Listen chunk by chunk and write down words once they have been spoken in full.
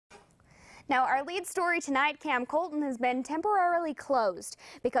Now, our lead story tonight, Camp Colton has been temporarily closed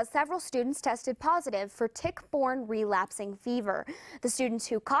because several students tested positive for tick-borne relapsing fever. The students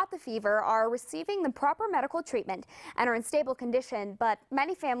who caught the fever are receiving the proper medical treatment and are in stable condition, but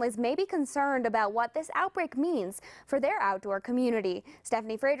many families may be concerned about what this outbreak means for their outdoor community.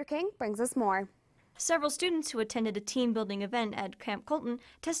 Stephanie Frederking brings us more. Several students who attended a team-building event at Camp Colton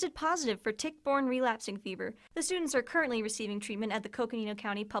tested positive for tick-borne relapsing fever. The students are currently receiving treatment at the Coconino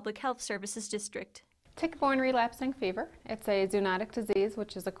County Public Health Services District. Tick-borne relapsing fever. It's a zoonotic disease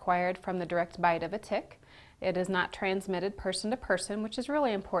which is acquired from the direct bite of a tick. It is not transmitted person to person, which is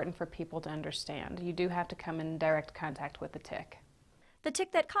really important for people to understand. You do have to come in direct contact with the tick. The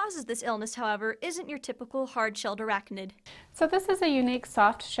tick that causes this illness, however, isn't your typical hard-shelled arachnid. So this is a unique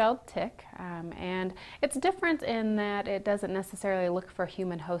soft-shelled tick, and it's different in that it doesn't necessarily look for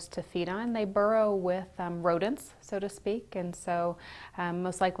human hosts to feed on. They burrow with rodents, so to speak, and so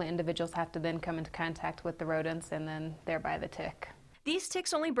most likely individuals have to then come into contact with the rodents and then thereby the tick. These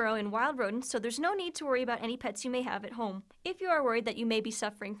ticks only burrow in wild rodents, so there's no need to worry about any pets you may have at home. If you are worried that you may be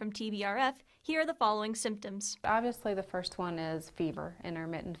suffering from TBRF, here are the following symptoms. Obviously the first one is fever,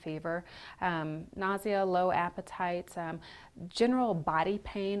 intermittent fever, nausea, low appetite, general body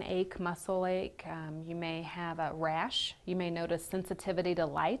pain, ache, muscle ache. You may have a rash. You may notice sensitivity to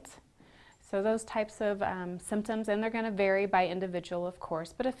light. So those types of symptoms, and they're going to vary by individual, of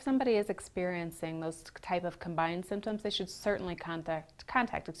course, but if somebody is experiencing those type of combined symptoms, they should certainly contact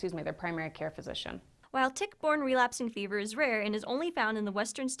their primary care physician. While tick-borne relapsing fever is rare and is only found in the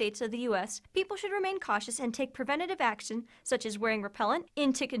western states of the U.S., people should remain cautious and take preventative action, such as wearing repellent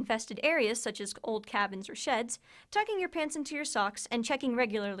in tick-infested areas such as old cabins or sheds, tucking your pants into your socks, and checking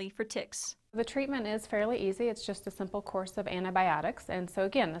regularly for ticks. The treatment is fairly easy. It's just a simple course of antibiotics, and so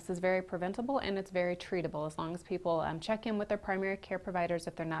again, this is very preventable and it's very treatable as long as people check in with their primary care providers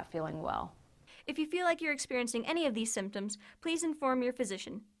if they're not feeling well. If you feel like you're experiencing any of these symptoms, please inform your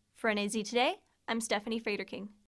physician. For NAZ Today, I'm Stephanie Frederking.